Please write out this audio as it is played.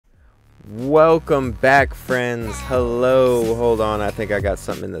Welcome back, friends. Hello. Hold on, I think I got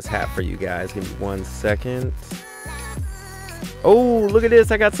something in this hat for you guys. Give me 1 second. Oh, look at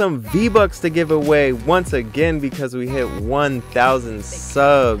this. I got some V-Bucks to give away once again because we hit 1,000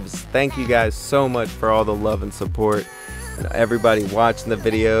 subs. Thank you guys so much for all the love and support. And everybody watching the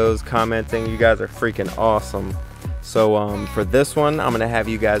videos, commenting. You guys are freaking awesome. So for this one, I'm gonna have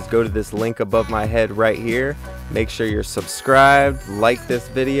you guys go to this link above my head right here. Make sure you're subscribed, like this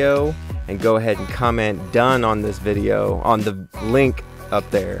video, and go ahead and comment done on this video on the link up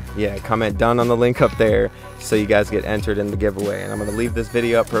there. Yeah, comment done on the link up there so you guys get entered in the giveaway. And I'm gonna leave this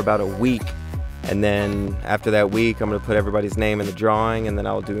video up for about a week, and then after that week I'm gonna put everybody's name in the drawing, and then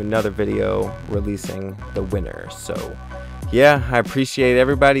I'll do another video releasing the winner. So yeah, I appreciate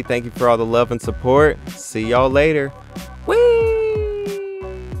everybody. Thank you for all the love and support. See y'all later.